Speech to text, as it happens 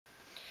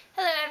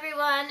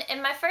everyone!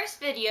 In my first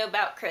video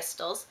about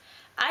crystals,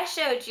 I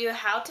showed you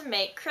how to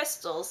make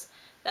crystals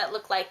that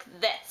look like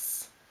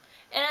this.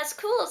 And as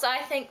cool as I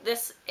think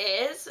this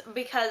is,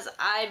 because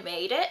I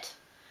made it,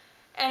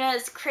 and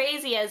as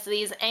crazy as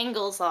these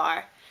angles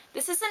are,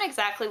 this isn't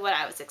exactly what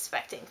I was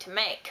expecting to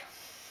make.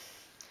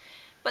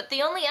 But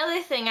the only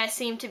other thing I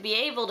seemed to be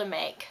able to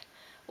make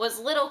was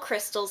little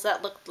crystals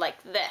that looked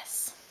like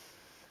this.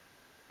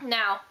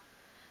 Now,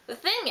 the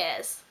thing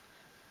is,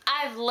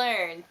 I've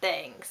learned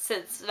things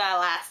since my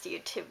last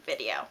YouTube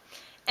video,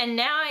 and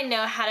now I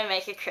know how to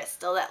make a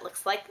crystal that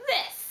looks like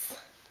this.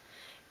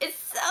 It's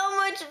so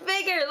much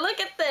bigger, look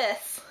at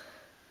this.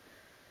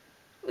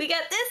 We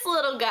got this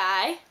little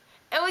guy,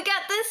 and we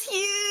got this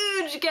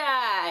huge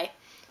guy.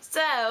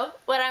 So,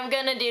 what I'm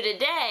gonna do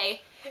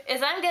today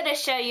is I'm gonna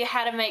show you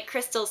how to make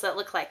crystals that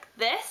look like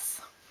this,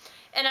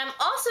 and I'm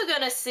also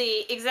gonna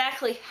see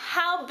exactly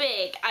how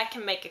big I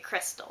can make a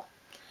crystal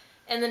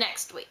in the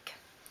next week.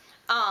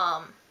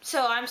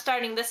 So I'm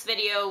starting this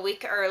video a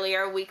week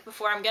earlier, a week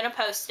before I'm going to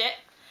post it,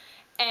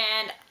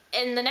 and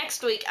in the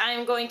next week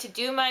I'm going to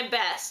do my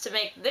best to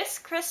make this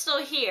crystal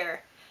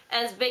here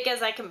as big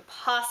as I can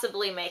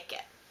possibly make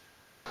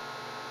it.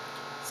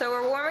 So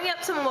we're warming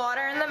up some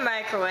water in the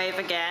microwave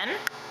again,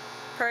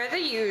 per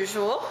the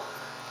usual,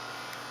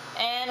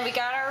 and we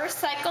got our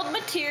recycled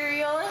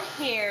material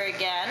in here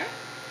again,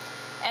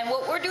 and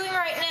what we're doing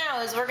right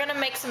now is we're going to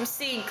make some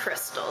seed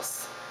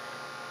crystals.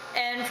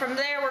 And from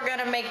there we're going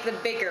to make the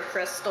bigger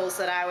crystals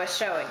that I was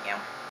showing you.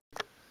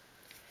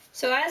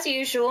 So as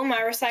usual, my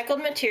recycled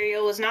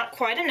material was not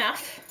quite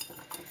enough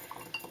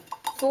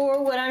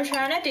for what I'm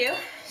trying to do.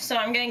 So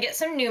I'm going to get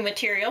some new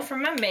material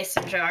from my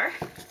mason jar.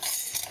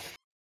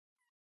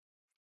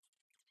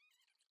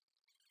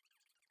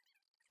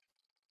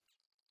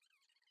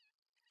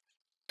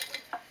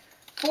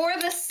 For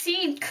the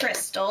seed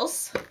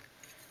crystals,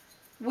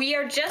 we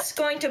are just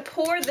going to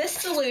pour this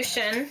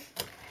solution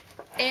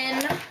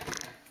in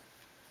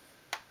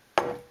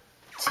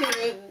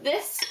to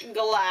this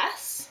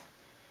glass,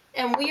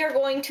 and we are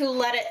going to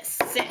let it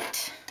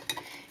sit.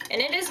 And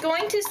it is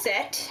going to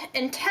sit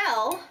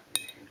until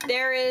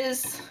there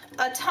is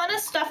a ton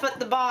of stuff at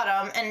the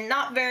bottom and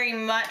not very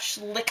much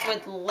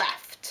liquid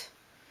left.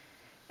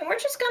 And we're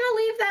just going to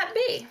leave that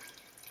be.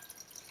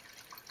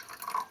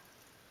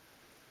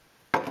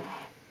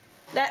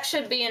 That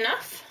should be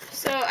enough.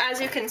 So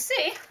as you can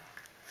see,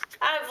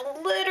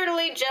 I've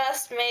literally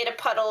just made a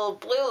puddle of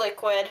blue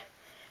liquid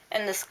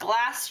in this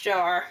glass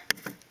jar.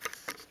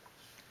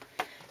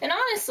 And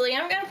honestly,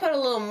 I'm going to put a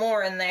little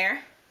more in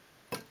there,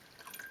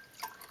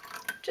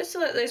 just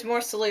so that there's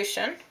more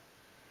solution.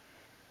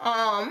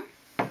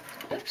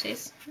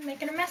 Oopsies, I'm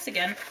making a mess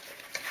again.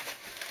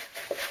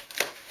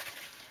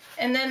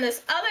 And then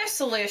this other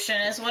solution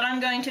is what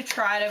I'm going to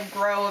try to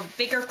grow a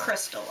bigger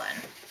crystal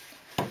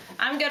in.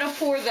 I'm going to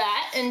pour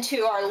that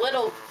into our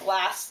little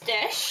glass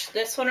dish,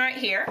 this one right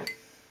here.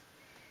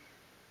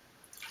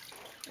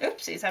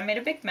 Oopsies, I made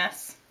a big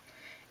mess.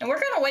 And we're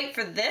going to wait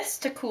for this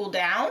to cool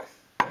down.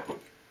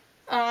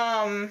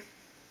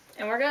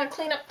 And we're going to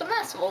clean up the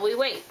mess while we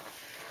wait.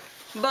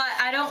 But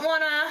I don't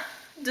want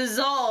to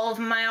dissolve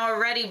my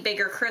already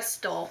bigger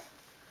crystal.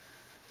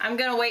 I'm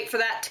going to wait for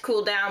that to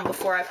cool down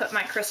before I put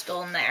my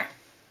crystal in there.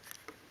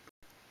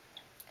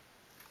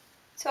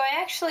 So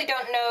I actually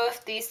don't know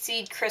if these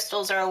seed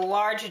crystals are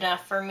large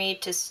enough for me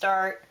to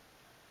start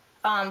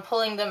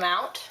pulling them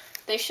out.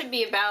 They should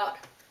be about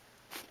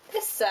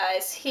this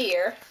size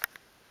here,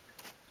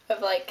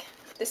 of like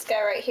this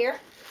guy right here.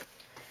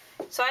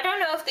 So I don't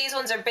know if these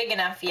ones are big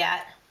enough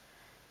yet,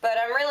 but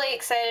I'm really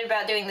excited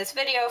about doing this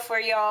video for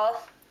y'all,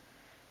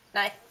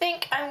 and I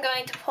think I'm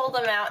going to pull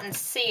them out and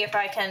see if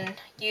I can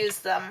use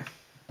them.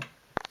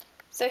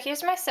 So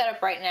here's my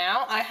setup right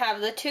now. I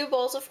have the 2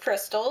 bowls of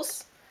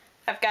crystals.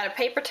 I've got a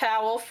paper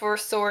towel for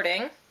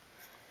sorting.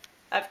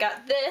 I've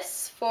got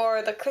this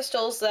for the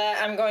crystals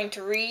that I'm going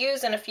to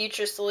reuse in a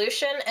future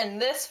solution, and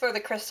this for the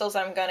crystals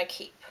I'm going to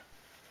keep.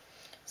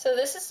 So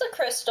this is the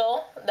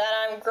crystal that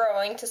I'm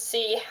growing to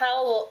see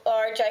how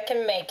large I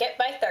can make it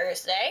by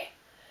Thursday.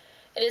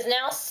 It is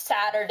now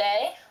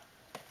Saturday,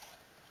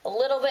 a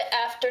little bit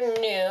after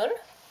noon.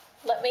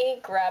 Let me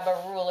grab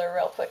a ruler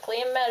real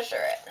quickly and measure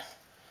it.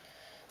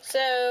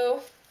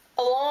 So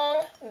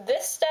along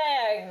this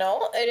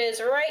diagonal, it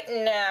is right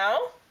now,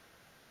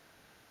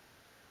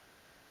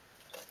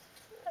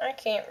 I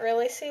can't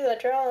really see the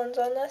drawings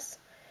on this,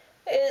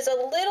 it is a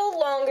little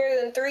longer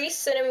than 3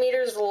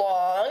 centimeters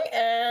long,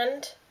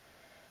 and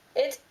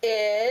it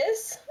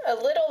is a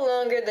little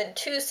longer than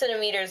 2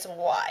 centimeters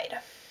wide.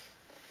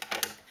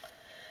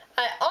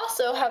 I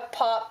also have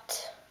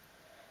popped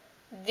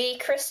the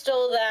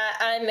crystal that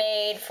I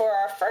made for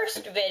our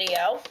first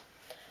video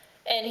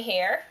in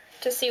here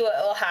to see what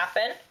will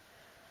happen.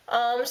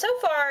 So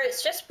far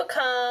it's just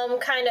become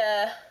kind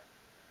of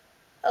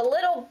a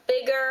little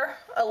bigger,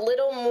 a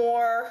little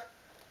more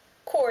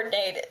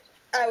coordinated,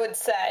 I would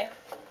say.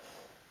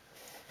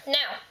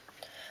 Now,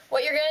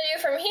 what you're going to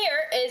do from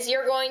here is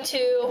you're going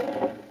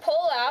to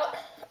pull out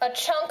a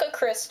chunk of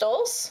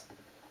crystals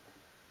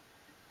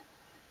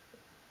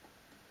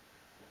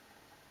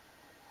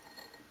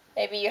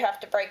Maybe you have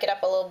to break it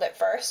up a little bit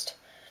first.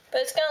 But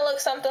it's going to look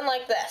something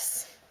like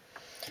this.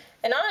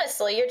 And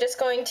honestly, you're just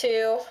going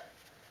to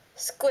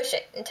squish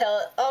it until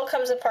it all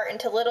comes apart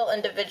into little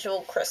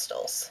individual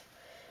crystals.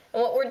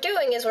 And what we're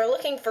doing is we're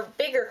looking for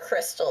bigger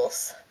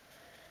crystals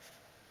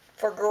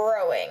for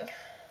growing.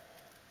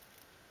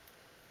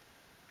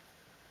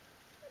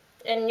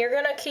 And you're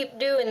going to keep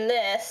doing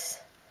this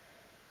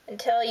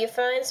until you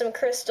find some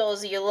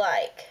crystals you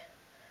like.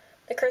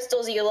 The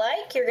crystals you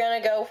like, you're going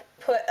to go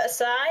put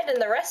aside,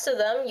 and the rest of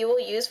them you will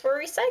use for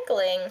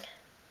recycling.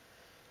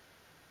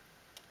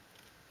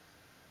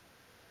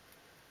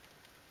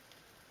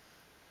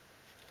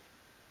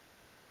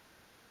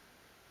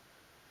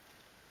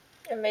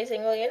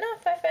 Amazingly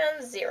enough, I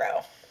found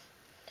 0.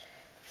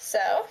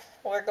 So,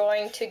 we're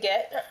going to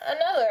get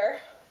another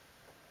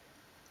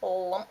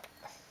lump.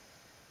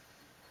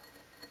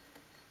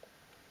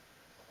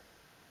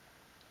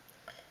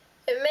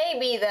 It may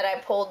be that I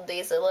pulled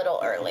these a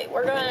little early.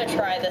 We're going to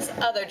try this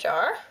other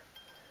jar,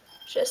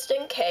 just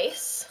in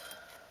case.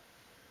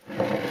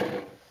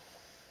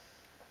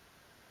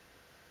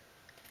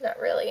 Not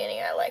really any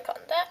I like on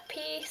that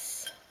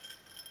piece.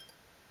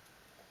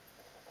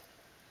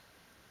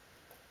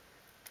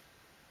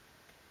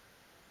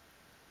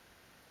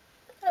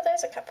 Oh,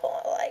 there's a couple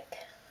I like.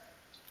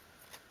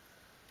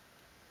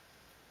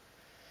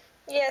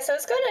 Yeah, so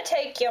it's going to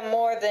take you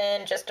more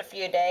than just a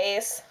few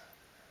days.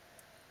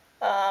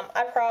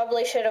 I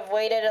probably should have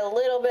waited a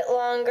little bit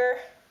longer.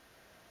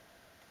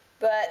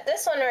 But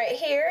this one right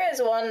here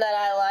is one that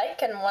I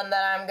like and one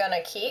that I'm going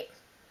to keep.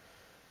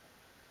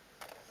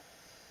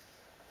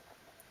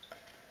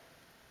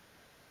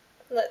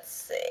 Let's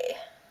see.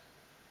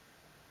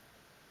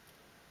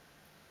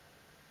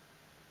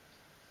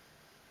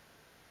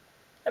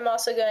 I'm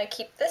also going to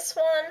keep this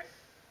one.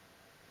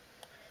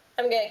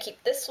 I'm going to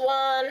keep this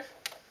one.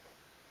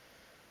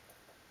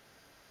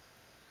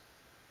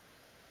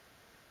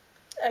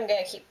 I'm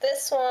going to keep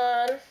this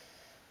one.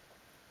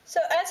 So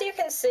as you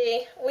can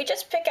see, we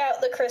just pick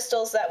out the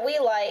crystals that we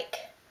like,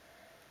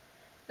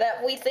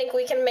 that we think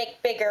we can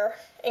make bigger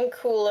and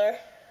cooler,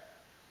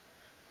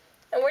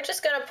 and we're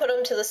just going to put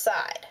them to the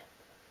side.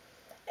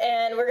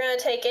 And we're going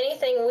to take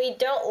anything we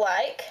don't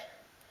like,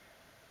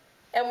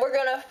 and we're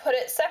going to put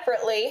it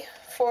separately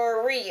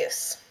for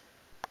reuse.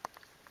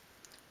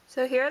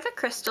 So here are the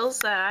crystals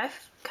that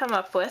I've come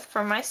up with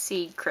for my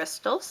seed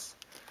crystals.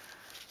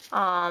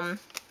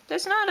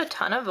 There's not a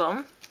ton of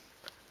them,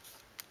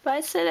 but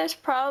I'd say there's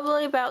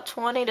probably about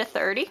 20 to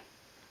 30.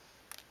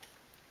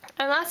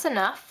 And that's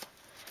enough.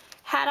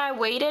 Had I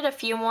waited a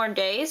few more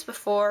days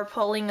before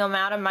pulling them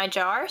out of my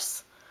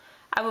jars,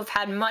 I would have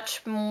had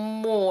much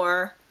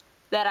more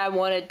that I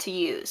wanted to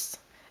use.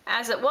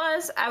 As it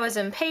was, I was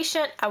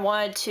impatient. I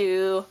wanted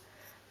to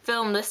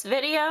film this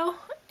video,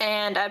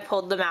 and I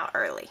pulled them out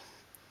early.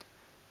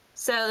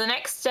 So the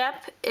next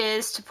step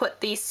is to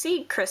put these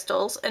seed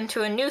crystals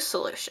into a new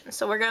solution.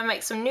 So we're going to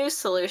make some new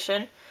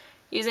solution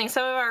using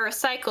some of our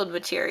recycled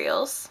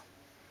materials.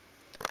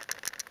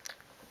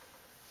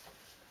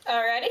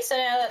 Alrighty, so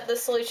now that the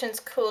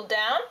solution's cooled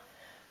down,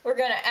 we're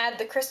going to add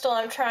the crystal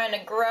I'm trying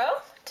to grow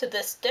to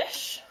this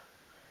dish.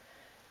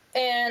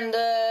 And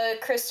the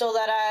crystal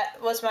that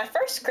was my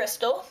first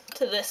crystal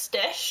to this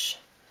dish.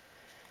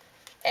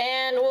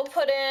 And we'll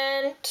put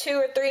in 2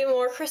 or 3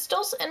 more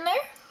crystals in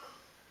there.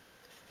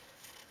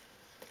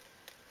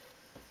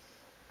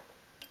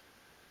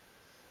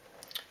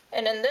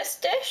 And in this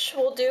dish,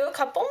 we'll do a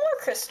couple more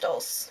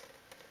crystals.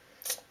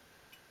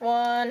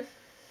 1,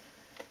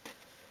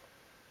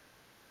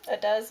 a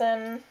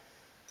dozen.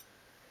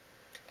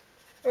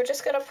 We're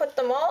just going to put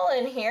them all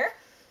in here,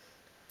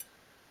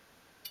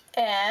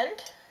 and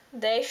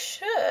they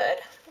should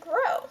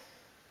grow.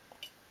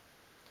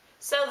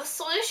 So the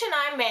solution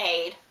I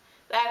made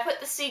that I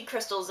put the seed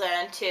crystals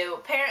into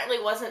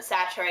apparently wasn't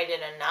saturated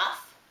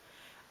enough.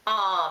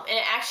 And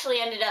it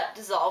actually ended up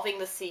dissolving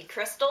the seed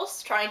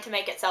crystals, trying to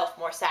make itself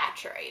more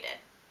saturated.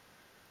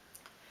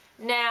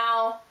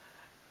 Now,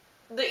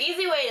 the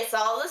easy way to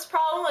solve this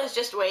problem is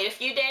just wait a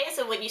few days,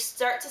 and when you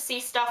start to see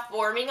stuff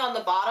forming on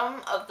the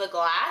bottom of the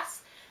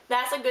glass,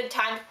 that's a good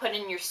time to put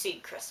in your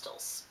seed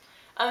crystals.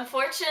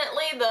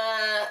 Unfortunately,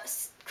 the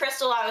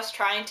crystal I was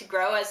trying to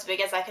grow as big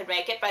as I could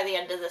make it by the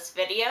end of this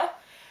video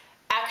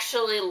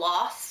actually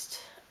lost,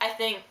 I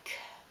think,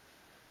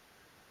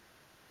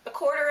 a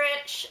 1/4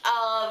 inch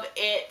of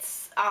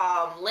its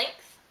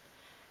length,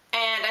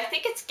 and I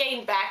think it's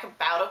gained back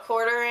about a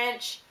 1/4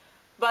 inch,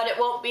 but it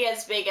won't be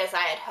as big as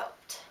I had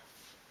hoped.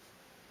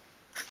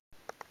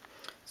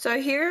 So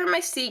here are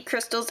my seed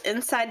crystals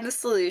inside the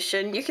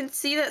solution. You can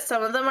see that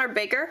some of them are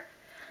bigger.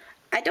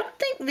 I don't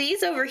think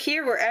these over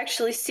here were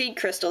actually seed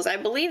crystals. I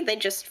believe they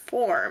just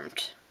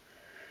formed.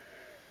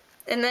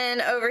 And then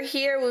over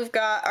here we've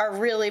got our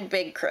really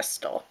big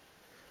crystal.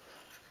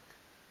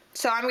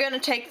 So I'm going to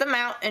take them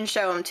out and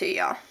show them to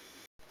y'all.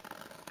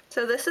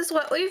 So this is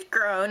what we've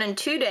grown in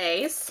 2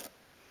 days.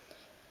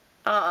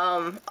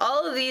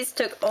 All of these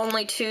took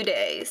only 2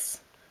 days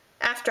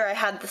after I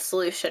had the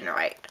solution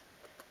right.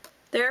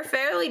 They're a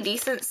fairly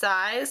decent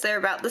size. They're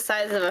about the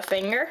size of a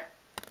finger.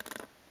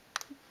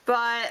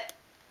 but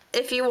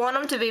if you want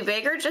them to be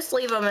bigger, just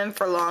leave them in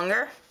for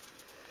longer.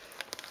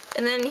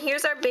 And then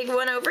here's our big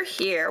one over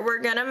here. We're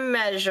gonna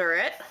measure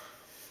it.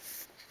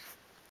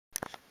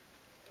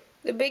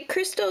 The big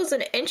crystal is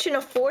 1.25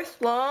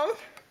 inches long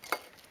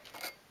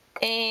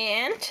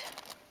and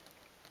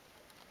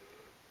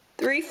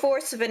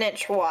 3/4 of an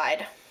inch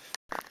wide.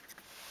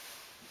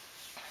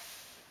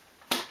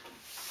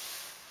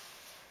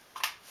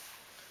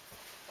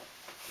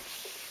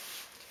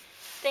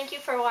 Thank you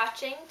for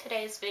watching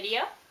today's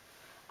video.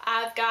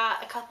 I've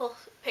got a couple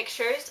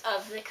pictures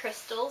of the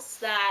crystals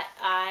that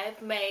I've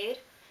made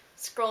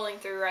scrolling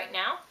through right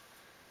now.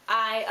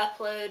 I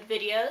upload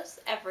videos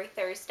every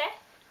Thursday,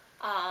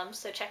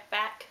 so check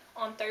back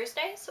on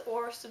Thursdays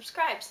or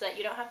subscribe so that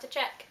you don't have to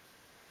check.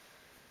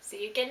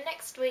 See you again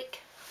next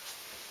week.